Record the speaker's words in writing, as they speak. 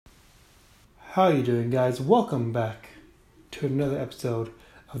How you doing, guys? Welcome back to another episode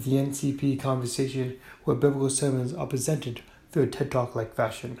of the NCP Conversation, where biblical sermons are presented through a TED Talk-like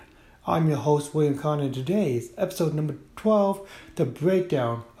fashion. I'm your host, William Conn, and today is episode number 12, The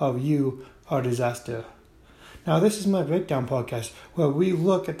Breakdown of You Are Disaster. Now, this is my breakdown podcast, where we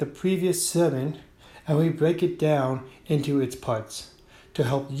look at the previous sermon and we break it down into its parts to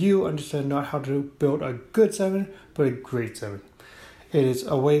help you understand not how to build a good sermon, but a great sermon. It is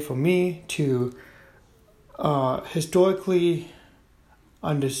a way for me to historically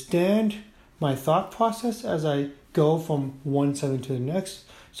understand my thought process as I go from one sermon to the next,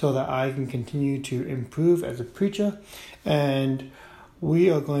 so that I can continue to improve as a preacher. And we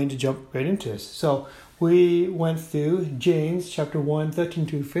are going to jump right into this. So we went through James chapter 1, 13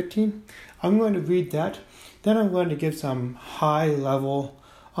 to 15. I'm going to read that. Then I'm going to give some high-level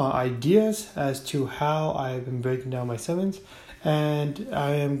ideas as to how I've been breaking down my sermons. And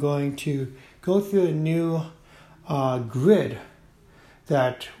I am going to go through a new grid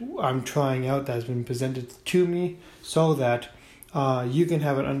that I'm trying out that has been presented to me, so that you can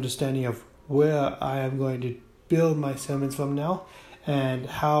have an understanding of where I am going to build my sermons from now and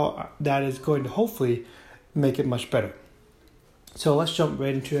how that is going to hopefully make it much better. So let's jump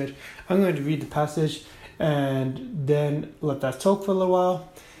right into it. I'm going to read the passage and then let that soak for a little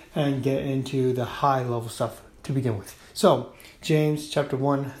while and get into the high level stuff to begin with. So, James chapter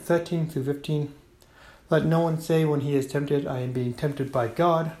 1, 13 through 15. Let no one say when he is tempted, I am being tempted by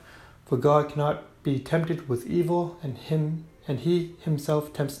God, for God cannot be tempted with evil, and he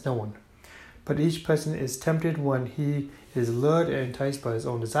himself tempts no one. But each person is tempted when he is lured and enticed by his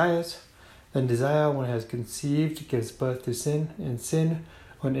own desires. Then desire, when it has conceived, gives birth to sin, and sin,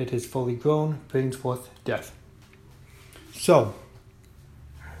 when it is fully grown, brings forth death. So,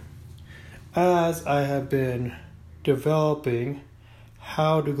 as I have been developing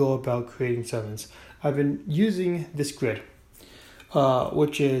how to go about creating sermons, I've been using this grid,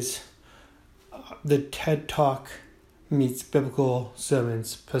 which is the TED Talk meets biblical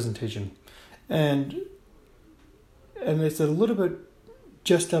sermons presentation, and it's a little bit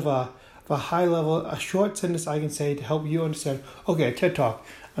just of a high level, a short sentence I can say to help you understand. Okay, TED Talk,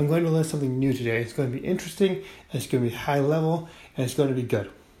 I'm going to learn something new today. It's going to be interesting, and it's going to be high level, and it's going to be good,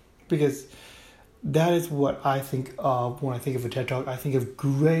 because that is what I think of when I think of a TED Talk. I think of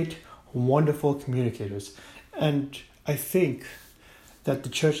great, wonderful communicators. And I think that the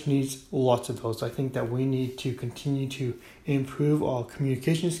church needs lots of those. I think that we need to continue to improve our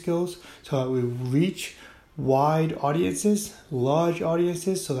communication skills so that we reach wide audiences, large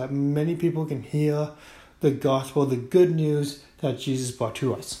audiences, so that many people can hear the gospel, the good news that Jesus brought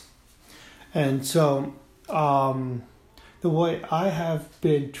to us. And so the way I have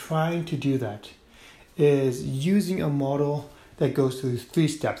been trying to do that is using a model that goes through 3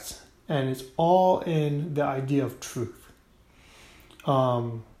 steps, and it's all in the idea of truth.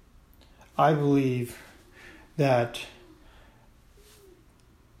 I believe that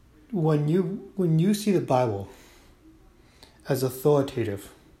when you see the Bible as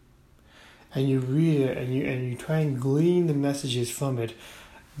authoritative, and you read it and you try and glean the messages from it,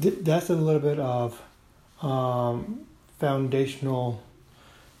 that's a little bit of foundational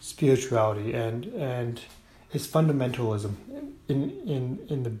spirituality, and it's fundamentalism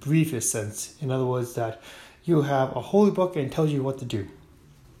in the briefest sense. In other words, that you have a holy book and it tells you what to do.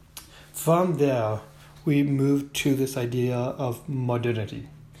 From there, we move to this idea of modernity,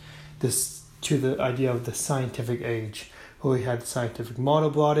 to the idea of the scientific age, where we had the scientific model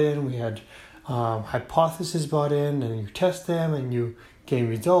brought in, we had hypotheses brought in, and you test them and you gain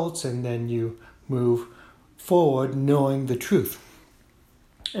results, and then you move forward knowing the truth.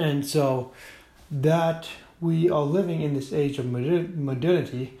 And so that we are living in this age of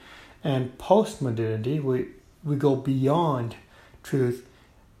modernity and post-modernity, we go beyond truth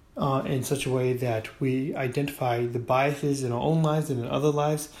in such a way that we identify the biases in our own lives and in other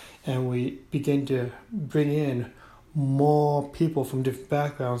lives, and we begin to bring in more people from different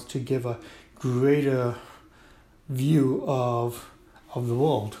backgrounds to give a greater view of the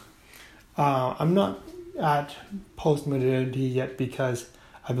world. I'm not at post-modernity yet, because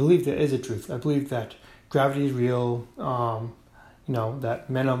I believe there is a truth. I believe that gravity is real, that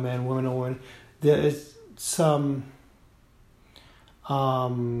men are men, women are women. There is some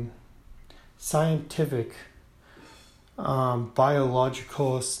scientific,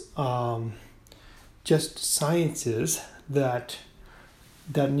 biological, just sciences that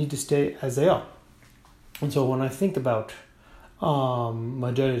need to stay as they are. And so when I think about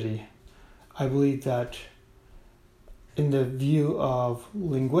modernity, I believe that in the view of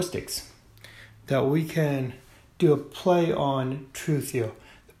linguistics, that we can do a play on truth here.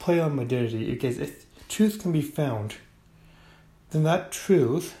 The play on modernity, because if truth can be found, then that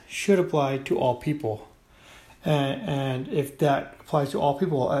truth should apply to all people. And if that applies to all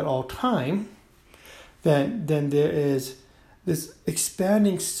people at all time, then there is this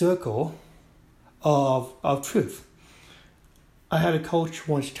expanding circle of truth. I had a coach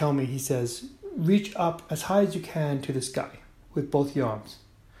once tell me, he says, reach up as high as you can to the sky with both your arms.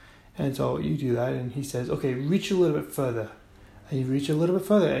 And so you do that, and he says, okay, reach a little bit further. And you reach a little bit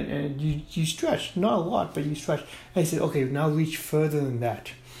further, and you stretch, not a lot, but you stretch. And he said, okay, now reach further than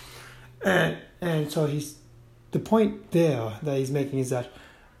that. And so the point there that he's making is that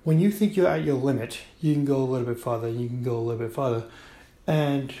when you think you're at your limit, you can go a little bit farther, you can go a little bit farther.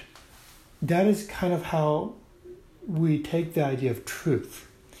 And that is kind of how we take the idea of truth.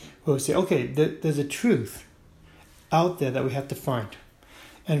 Where we say, okay, there's a truth out there that we have to find.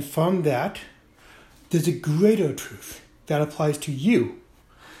 And from that, there's a greater truth that applies to you.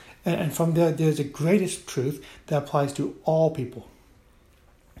 And from there, there's a greatest truth that applies to all people.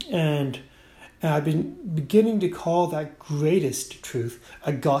 And I've been beginning to call that greatest truth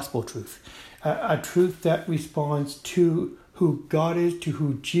a gospel truth. A truth that responds to who God is, to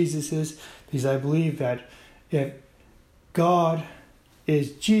who Jesus is. Because I believe that if God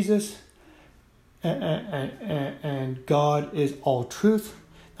is Jesus and God is all truth,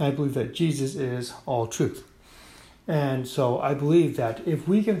 I believe that Jesus is all truth. And so I believe that if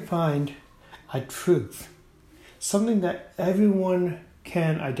we can find a truth, something that everyone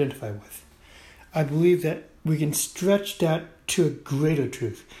can identify with, I believe that we can stretch that to a greater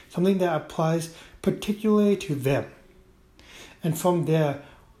truth, something that applies particularly to them. And from there,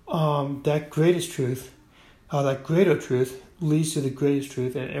 that greatest truth, that greater truth leads to the greatest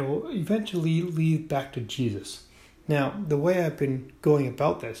truth, and it will eventually lead back to Jesus. Now, the way I've been going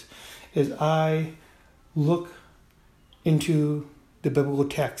about this is I look into the biblical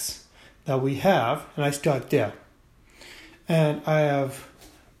texts that we have, and I start there. And I have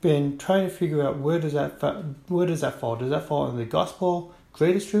been trying to figure out where does that fall? Does that fall in the gospel,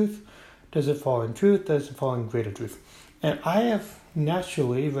 greatest truth? Does it fall in truth? Does it fall in greater truth? And I have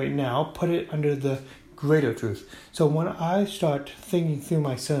naturally, right now, put it under the greater truth. So when I start thinking through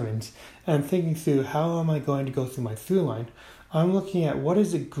my sermons and thinking through how am I going to go through my through line, I'm looking at what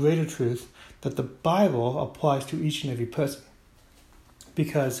is the greater truth that the Bible applies to each and every person.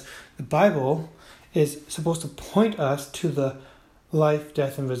 Because the Bible is supposed to point us to the life,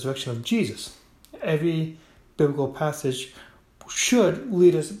 death, and resurrection of Jesus. Every biblical passage should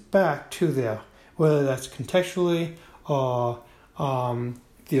lead us back to there, whether that's contextually or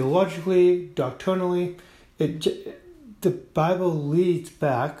theologically, doctrinally. The Bible leads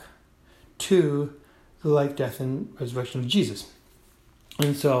back to the life, death, and resurrection of Jesus.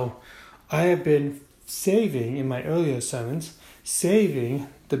 And so I have been saving, in my earlier sermons, saving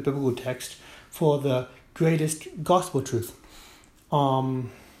the biblical text for the greatest gospel truth. My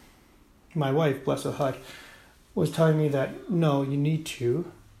wife, bless her heart, was telling me that, no, you need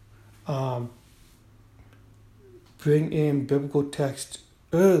to bring in biblical text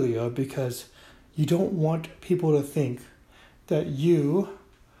earlier because you don't want people to think that you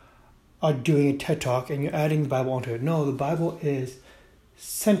are doing a TED Talk and you're adding the Bible onto it. No, the Bible is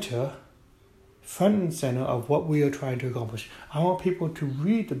front and center of what we are trying to accomplish. I want people to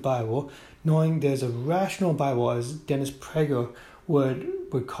read the Bible knowing there's a rational Bible, as Dennis Prager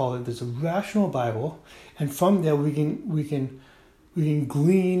would call it. There's a rational Bible, and from there we can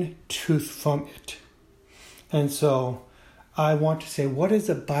glean truth from it. And so I want to say, what is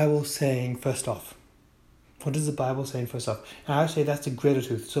the Bible saying first off? What is the Bible saying first off? And I say that's the greater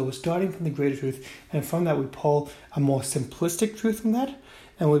truth. So we're starting from the greater truth, and from that we pull a more simplistic truth from that,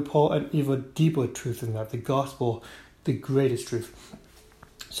 and we pull an even deeper truth in that, the gospel, the greatest truth.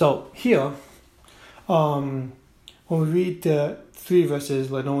 So here, when we read the 3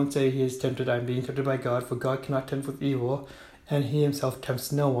 verses, let no one say he is tempted, I am being tempted by God, for God cannot tempt with evil, and he himself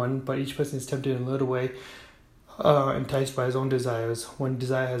tempts no one, but each person is tempted in a little way, enticed by his own desires. When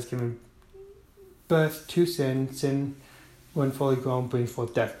desire has given birth to sin, sin, when fully grown, brings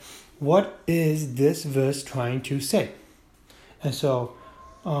forth death. What is this verse trying to say? And so,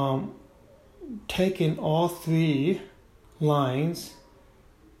 taking all 3 lines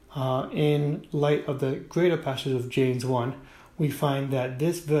in light of the greater passage of James 1, we find that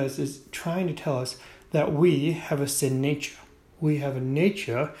this verse is trying to tell us that we have a sin nature. We have a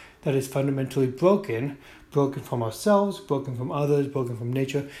nature that is fundamentally broken from ourselves, broken from others, broken from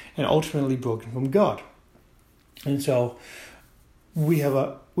nature, and ultimately broken from God. And so we have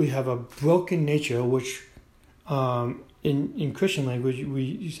a broken nature, which in Christian language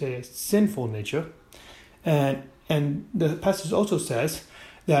we say a sinful nature, and the passage also says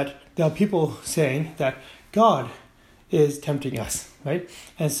that there are people saying that God is tempting us, right?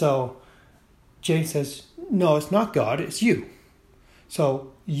 And so James says, no, it's not God, it's you.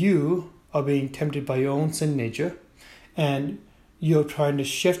 So you are being tempted by your own sin nature, and you're trying to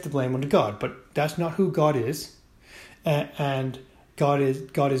shift the blame onto God, but that's not who God is, and God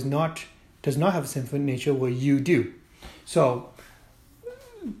does not have a sinful nature where you do. So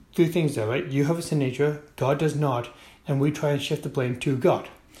three things there, right? You have a sin nature, God does not, and we try and shift the blame to God.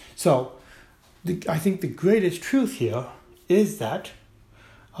 So I think the greatest truth here is that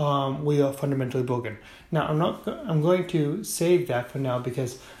we are fundamentally broken. Now, I'm going to save that for now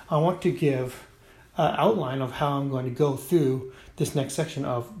because I want to give an outline of how I'm going to go through this next section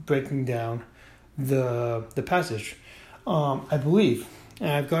of breaking down the passage. I believe,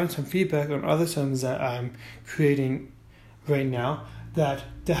 and I've gotten some feedback on other sermons that I'm creating right now, that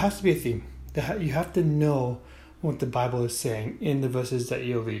there has to be a theme. You have to know what the Bible is saying in the verses that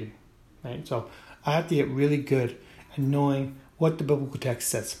you're reading, right? So I have to get really good at knowing what the biblical text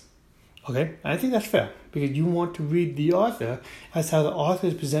says. Okay? And I think that's fair, because you want to read the author as how the author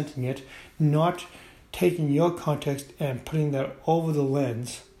is presenting it, not taking your context and putting that over the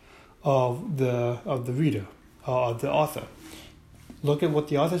lens of the reader or of the author. Look at what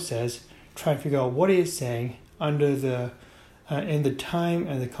the author says, try and figure out what he is saying under the in the time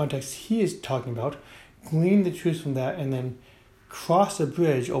and the context he is talking about, glean the truth from that, and then cross the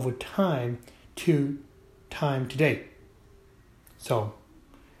bridge over time to time today. So,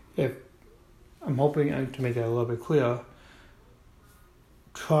 if I'm hoping to make that a little bit clearer,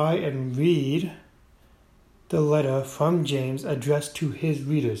 try and read the letter from James addressed to his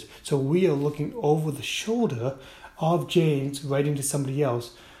readers. So we are looking over the shoulder of James writing to somebody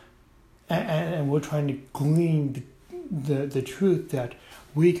else, and we're trying to glean the truth that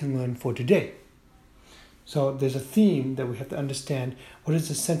we can learn for today. So there's a theme that we have to understand. What is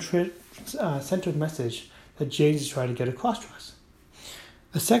the centered message that James is trying to get across to us?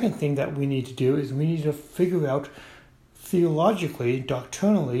 The second thing that we need to do is we need to figure out theologically,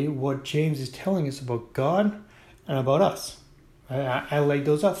 doctrinally, what James is telling us about God and about us. I laid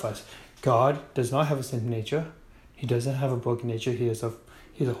those out for us. God does not have a sinful nature. He doesn't have a broken nature. He's a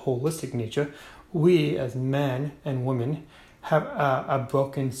holistic nature. We, as men and women, have a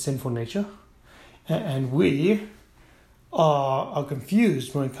broken, sinful nature. And we are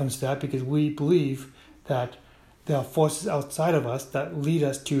confused when it comes to that, because we believe that there are forces outside of us that lead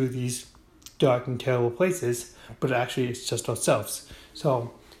us to these dark and terrible places, but actually it's just ourselves.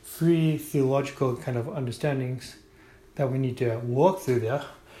 So, three theological kind of understandings that we need to work through there.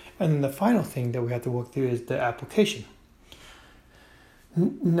 And then the final thing that we have to work through is the application.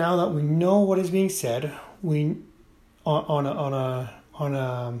 Now that we know what is being said, we on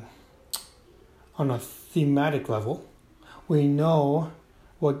a thematic level, we know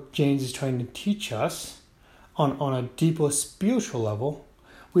what James is trying to teach us. On a deeper spiritual level,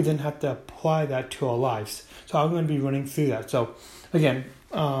 we then have to apply that to our lives. So I'm going to be running through that. So again,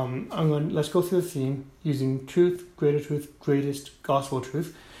 let's go through the theme using truth, greatest gospel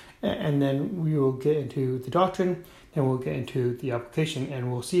truth, and then we will get into the doctrine, then we'll get into the application,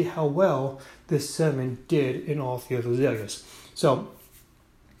 and we'll see how well this sermon did in all three of those areas. So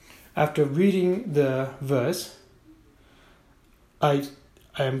after reading the verse, I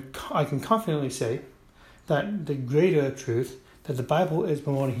can confidently say that the greater truth that the Bible is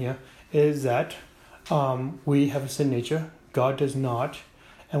promoting here is that we have a sin nature, God does not,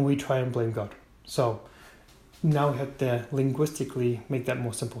 and we try and blame God. So now we have to linguistically make that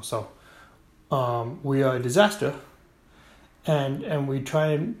more simple. So we are a disaster, and we try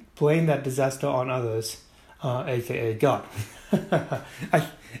and blame that disaster on others, aka God.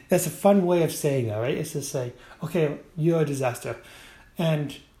 That's a fun way of saying that, right? It's to say, okay, you're a disaster,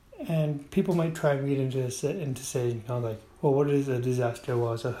 and people might try and read into this into saying, like, well, what is a disaster?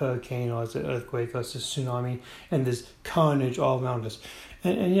 Well, it's a hurricane, or it's an earthquake, or it's a tsunami, and there's carnage all around us.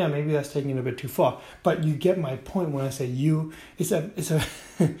 And yeah, maybe that's taking it a bit too far. But you get my point when I say you. It's a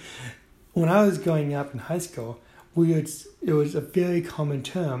when I was growing up in high school, it was a very common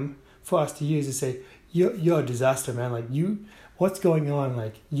term for us to use to say, you're a disaster, man. Like, what's going on?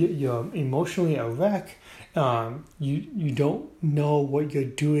 Like, you're emotionally a wreck. You don't know what you're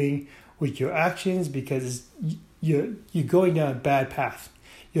doing with your actions because you're going down a bad path.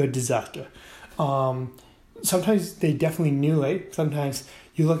 You're a disaster. Sometimes they definitely knew it. Sometimes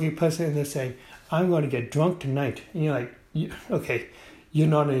you look at a person and they're saying, I'm going to get drunk tonight. And you're like, okay, you're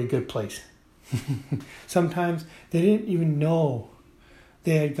not in a good place. Sometimes they didn't even know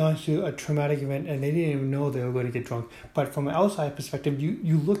they had gone through a traumatic event and they didn't even know they were going to get drunk. But from an outside perspective,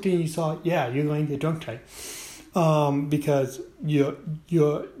 you looked and you saw, yeah, you're going to get drunk tonight. because you're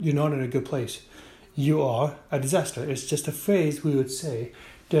not in a good place. You are a disaster. It's just a phrase we would say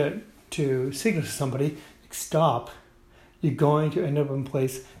to signal to somebody, stop. You're going to end up in a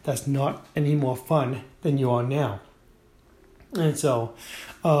place that's not any more fun than you are now. And so,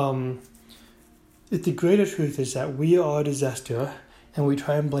 if the greater truth is that we are a disaster and we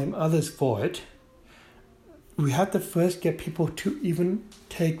try and blame others for it, we have to first get people to even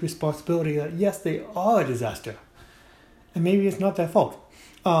take responsibility that yes, they are a disaster. And maybe it's not their fault.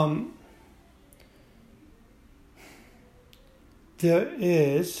 There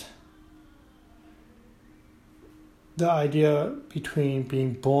is the idea between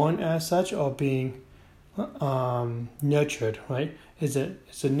being born as such or being nurtured, right? It's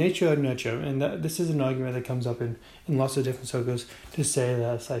a nature or nurture, and this is an argument that comes up in lots of different circles to say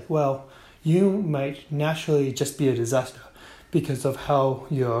that it's like, well, you might naturally just be a disaster because of how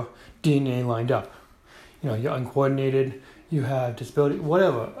your DNA lined up. You're uncoordinated, you have disability,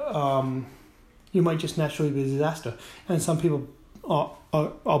 whatever. You might just naturally be a disaster. And some people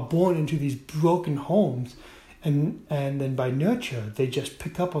are born into these broken homes, and then by nurture, they just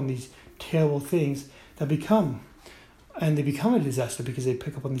pick up on these terrible things that become a disaster because they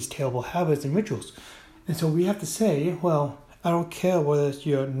pick up on these terrible habits and rituals. And so we have to say, well, I don't care whether it's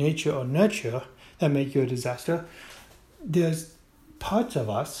your nature or nurture that make you a disaster. There's parts of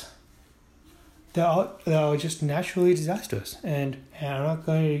us that are just naturally disastrous. And I'm not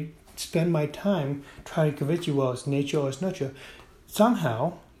going to spend my time trying to convince you, well, it's nature or it's nurture.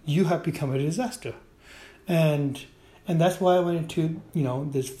 Somehow, you have become a disaster. And that's why I went into,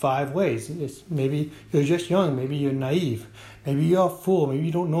 there's 5 ways. It's maybe you're just young, maybe you're naive, maybe you're a fool, maybe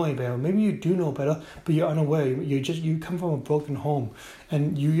you don't know any better, maybe you do know better, but you're unaware. You come from a broken home,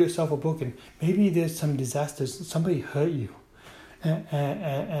 and you yourself are broken. Maybe there's some disasters, somebody hurt you,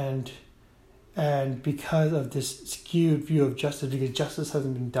 and because of this skewed view of justice, because justice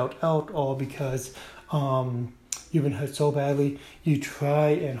hasn't been dealt out, or because you've been hurt so badly, you try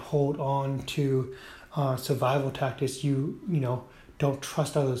and hold on to survival tactics. You don't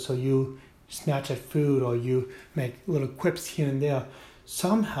trust others, so you snatch at food or you make little quips here and there.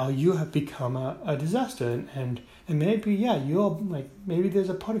 Somehow you have become a disaster, and maybe you're like, maybe there's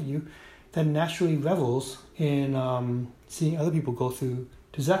a part of you that naturally revels in seeing other people go through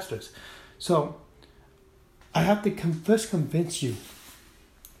disasters. So I have to first convince you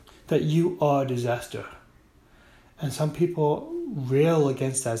that you are a disaster. And some people rail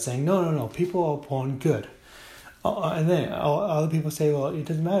against that, saying, no, people are born good. And then other people say, well, it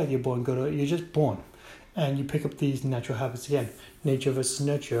doesn't matter if you're born good or you're just born. And you pick up these natural habits again, nature versus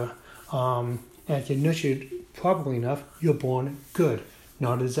nurture. And if you're nurtured properly enough, you're born good,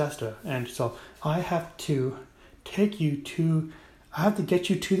 not a disaster. And so I have to get you to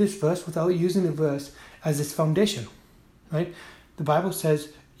this verse without using the verse as its foundation, right? The Bible says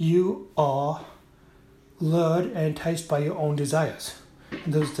you are lured and enticed by your own desires.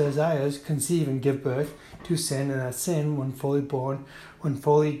 And those desires conceive and give birth to sin, and that sin, when fully grown,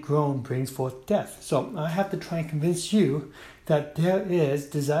 brings forth death. So I have to try and convince you that there is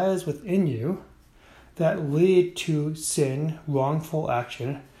desires within you that lead to sin, wrongful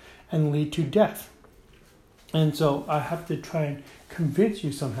action, and lead to death. And so I have to try and convince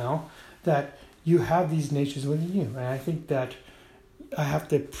you somehow that you have these natures within you. And I think that I have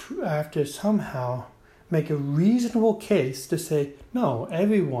to somehow make a reasonable case to say, no,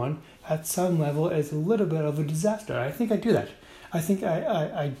 everyone at some level is a little bit of a disaster. I think I do that. I think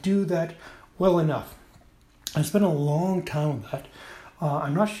I do that well enough. I spent a long time with that.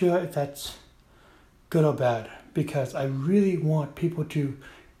 I'm not sure if that's good or bad, because I really want people to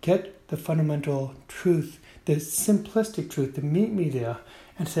get the fundamental truth, the simplistic truth, to meet me there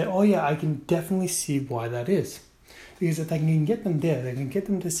and say, oh yeah, I can definitely see why that is. Because if I can get them there, I can get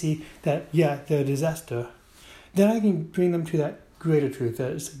them to see that, yeah, they're a disaster, then I can bring them to that greater truth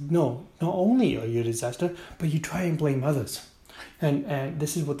that is, no, not only are you a disaster, but you try and blame others. And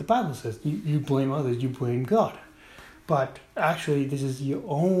this is what the Bible says. You blame others, you blame God. But actually, this is your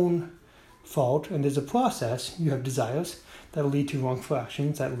own fault, and there's a process. You have desires that lead to wrongful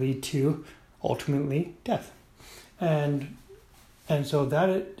actions, that lead to, ultimately, death. And so that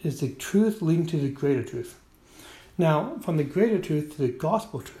is the truth leading to the greater truth. Now, from the greater truth to the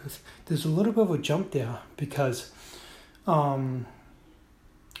gospel truth, there's a little bit of a jump there because I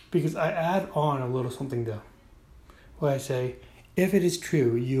add on a little something there, where I say, if it is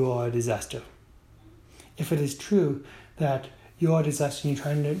true, you are a disaster. If it is true that you are a disaster and you're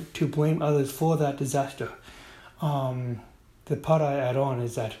trying to blame others for that disaster, the part I add on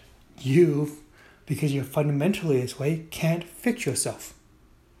is that you, because you're fundamentally this way, can't fix yourself.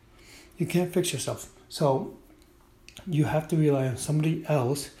 You can't fix yourself. So you have to rely on somebody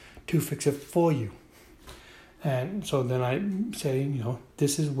else to fix it for you. And so then I say,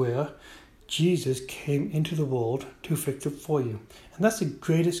 this is where Jesus came into the world to fix it for you. And that's the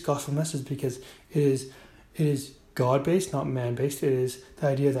greatest gospel message, because it is God-based, not man-based. It is the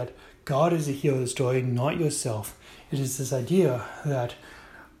idea that God is the hero of the story, not yourself. It is this idea that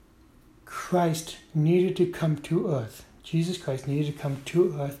Christ needed to come to earth. Jesus Christ needed to come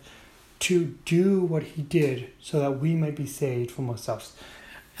to earth to do what he did so that we might be saved from ourselves.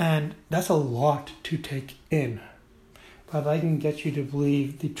 And that's a lot to take in. But if I can get you to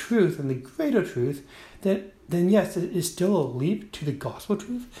believe the truth and the greater truth, then yes, it is still a leap to the gospel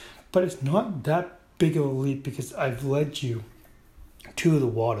truth, but it's not that big of a leap because I've led you to the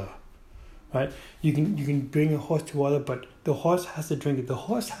water. Right? You can bring a horse to water, but the horse has to drink it. The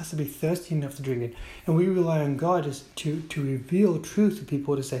horse has to be thirsty enough to drink it. And we rely on God to reveal truth to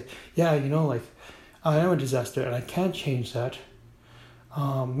people, to say, I am a disaster and I can't change that.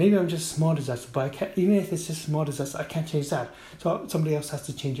 Maybe I'm just a small disaster, but I can't, even if it's just a small disaster, I can't change that. So somebody else has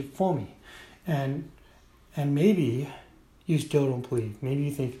to change it for me. And maybe you still don't believe. Maybe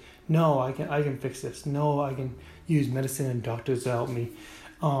you think, no, I can fix this. No, I can use medicine and doctors to help me.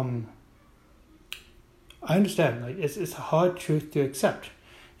 I understand. It's a hard truth to accept,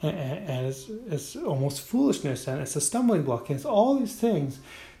 and it's almost foolishness, and it's a stumbling block, and it's all these things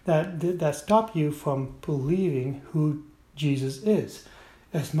that stop you from believing who Jesus is.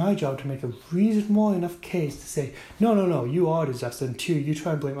 It's my job to make a reasonable enough case to say, no, you are a disaster, and 2, you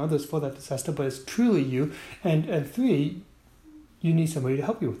try and blame others for that disaster, but it's truly you, and 3, you need somebody to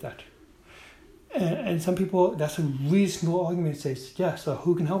help you with that. And some people, that's a reasonable argument to say, so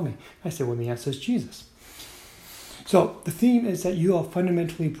who can help me? I say, well, the answer is Jesus. So the theme is that you are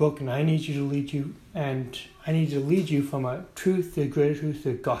fundamentally broken. I need you to lead you, and I need to lead you from a truth, the greater truth,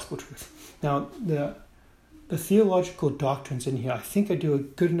 the gospel truth. Now, the theological doctrines in here, I think I do a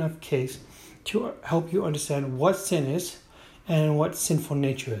good enough case to help you understand what sin is and what sinful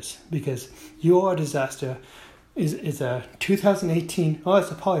nature is. Because your disaster is a 2018,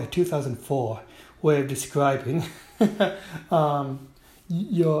 it's probably a 2004 way of describing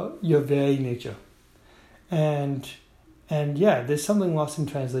your very nature. And there's something lost in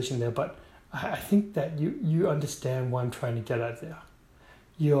translation there, but I think that you understand what I'm trying to get at there.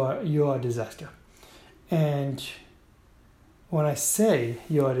 You're a disaster. And when I say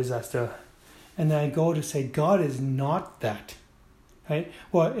you're a disaster, and then I go to say God is not that, right?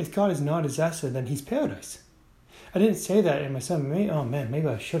 Well, if God is not a disaster, then he's paradise. I didn't say that in my sermon. Maybe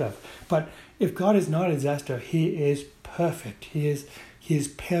I should have. But if God is not a disaster, he is perfect. He is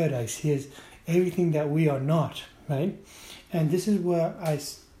paradise. He is everything that we are not, right? And this is where I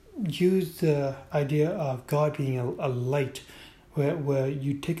use the idea of God being a light, where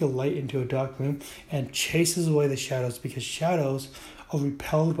you take a light into a dark room and chases away the shadows, because shadows are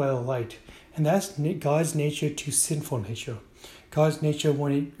repelled by the light. And that's God's nature to sinful nature. God's nature,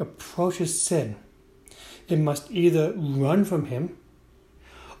 when it approaches sin, it must either run from him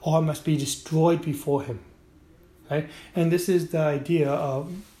or it must be destroyed before him, right? And this is the idea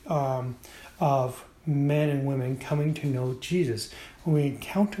of men and women coming to know Jesus. When we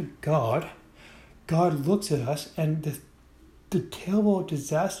encounter God, God looks at us, and the terrible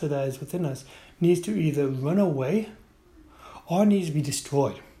disaster that is within us needs to either run away or needs to be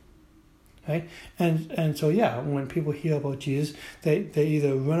destroyed, right? And so when people hear about Jesus, they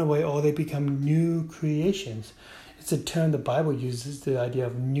either run away or they become new creations. It's a term the Bible uses, the idea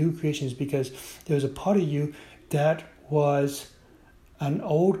of new creations, because there's a part of you that was an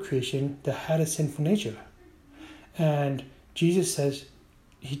old creation that had a sinful nature. And Jesus says,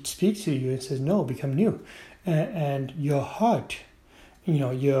 he speaks to you and says, no, become new. And your heart,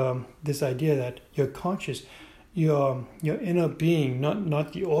 your this idea that you're conscious, your inner being,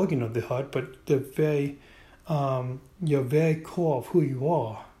 not the organ of the heart, but the very your very core of who you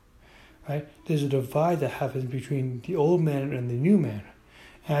are, right? There's a divide that happens between the old man and the new man.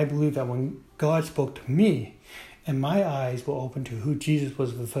 And I believe that when God spoke to me, and my eyes were open to who Jesus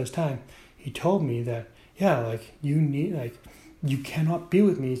was for the first time, he told me that, you cannot be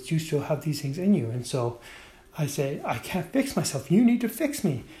with me. You still have these things in you. And so I say, I can't fix myself. You need to fix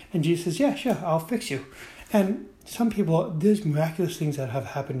me. And Jesus says, yeah, sure, I'll fix you. And some people, there's miraculous things that have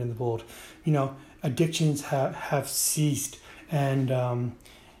happened in the world. Addictions have ceased, and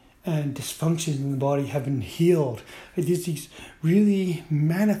dysfunctions in the body have been healed. There's these really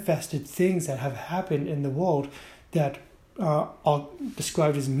manifested things that have happened in the world that are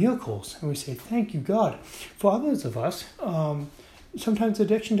described as miracles. And we say, thank you, God. For others of us, sometimes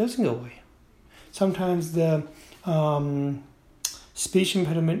addiction doesn't go away. Sometimes the speech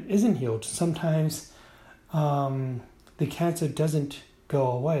impediment isn't healed. Sometimes the cancer doesn't go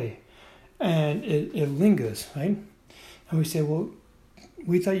away, and it lingers, right? And we say, well,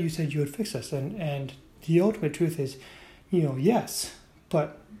 we thought you said you would fix us, and the ultimate truth is, yes,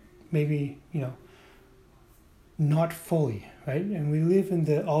 but maybe, not fully, right? And we live in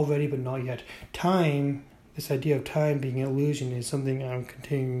the already but not yet. Time, this idea of time being an illusion is something I'm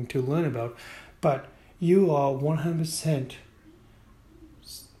continuing to learn about, but you are 100%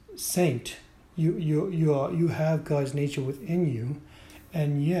 saint. You have God's nature within you,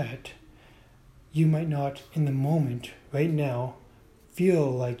 and yet you might not in the moment, right now, feel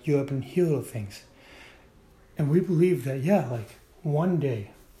like you have been healed of things. And we believe that, one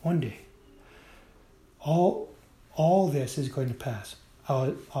day, all this is going to pass.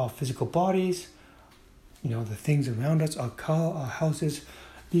 Our physical bodies, the things around us, our car, our houses,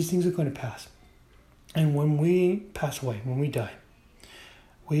 these things are going to pass. And when we pass away, when we die,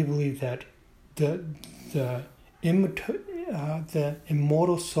 we believe that the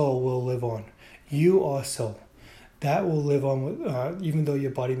immortal soul will live on. You are soul. That will live on even though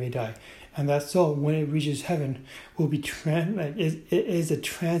your body may die. And that soul, when it reaches heaven, will be it is a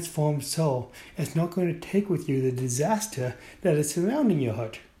transformed soul. It's not going to take with you the disaster that is surrounding your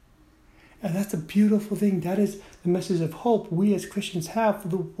heart. And that's a beautiful thing. That is the message of hope we as Christians have for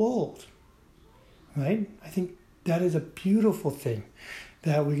the world. Right? I think that is a beautiful thing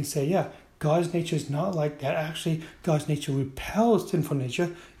that we can say, God's nature is not like that. Actually, God's nature repels sinful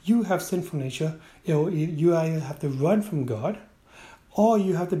nature. You have sinful nature. You either have to run from God, or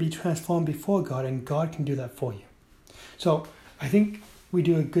you have to be transformed before God, and God can do that for you. So I think we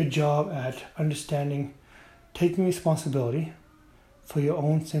do a good job at understanding, taking responsibility for your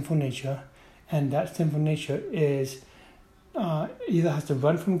own sinful nature, and that sinful nature is either has to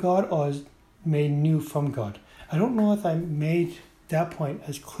run from God or is made new from God. I don't know if I made that point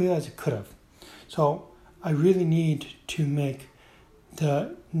as clear as it could have. So I really need to make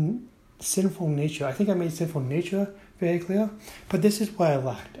the sinful nature, I think I made sinful nature very clear, but this is what I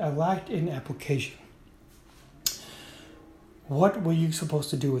lacked. I lacked in application. What were you supposed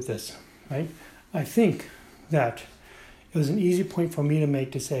to do with this, right? I think that it was an easy point for me to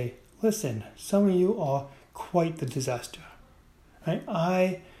make to say, listen, some of you are quite the disaster. Right?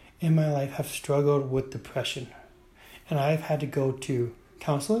 I, in my life, have struggled with depression, and I've had to go to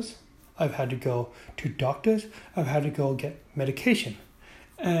counselors, I've had to go to doctors, I've had to go get medication,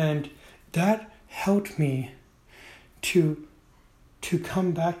 and that helped me to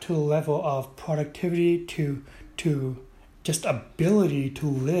come back to a level of productivity, to just ability to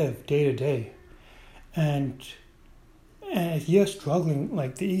live day to day. And if you're struggling,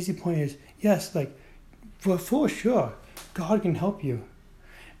 the easy point is, yes, for sure, God can help you.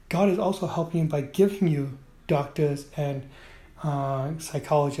 God is also helping you by giving you doctors and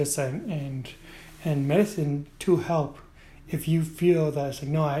psychologists and medicine to help. If you feel that it's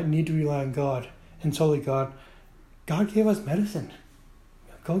no, I need to rely on God and solely God, God gave us medicine.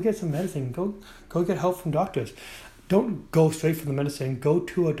 Go get some medicine. Go get help from doctors. Don't go straight for the medicine. Go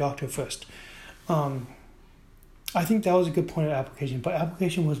to a doctor first. I think that was a good point of application, but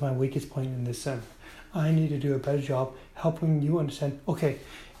application was my weakest point in this sermon. I need to do a better job helping you understand, okay,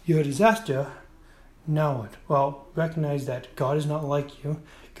 you're a disaster, now what? Well, recognize that God is not like you.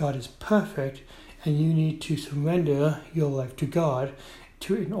 God is perfect, and you need to surrender your life to God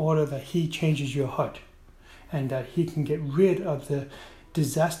in order that He changes your heart and that He can get rid of the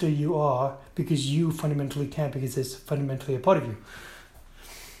disaster you are, because you fundamentally can't, because it's fundamentally a part of you.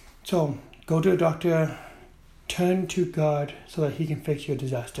 So go to a doctor, turn to God so that He can fix your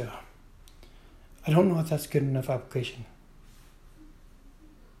disaster. I don't know if that's good enough application.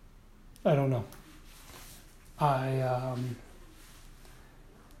 I don't know.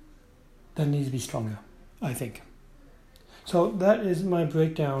 That needs to be stronger, I think. So that is my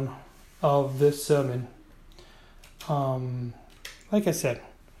breakdown of this sermon. Like I said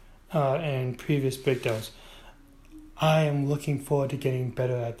in previous breakdowns, I am looking forward to getting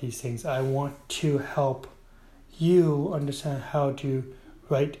better at these things. I want to help you understand how to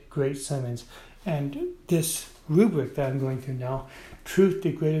write great sermons. And this rubric that I'm going through now, truth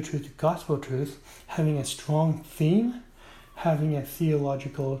to greater truth to gospel truth, having a strong theme, having a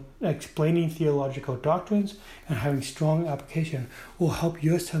explaining theological doctrines, and having strong application will help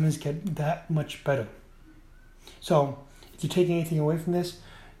your sermons get that much better. So if you take anything away from this,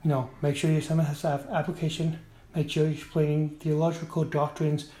 make sure your sermon has to have application, make sure you're explaining theological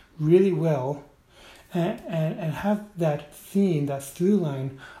doctrines really well, and have that theme, that through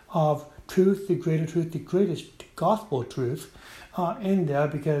line of truth, the greatest gospel truth in there,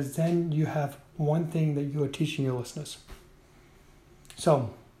 because then you have one thing that you are teaching your listeners.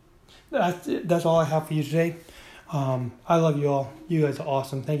 So that's all I have for you today. I love you all. You guys are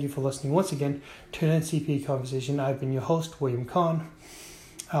awesome. Thank you for listening once again to an NCP Conversation. I've been your host, William Kahn.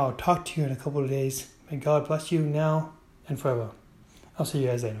 I'll talk to you in a couple of days. May God bless you now and forever. I'll see you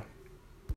guys later.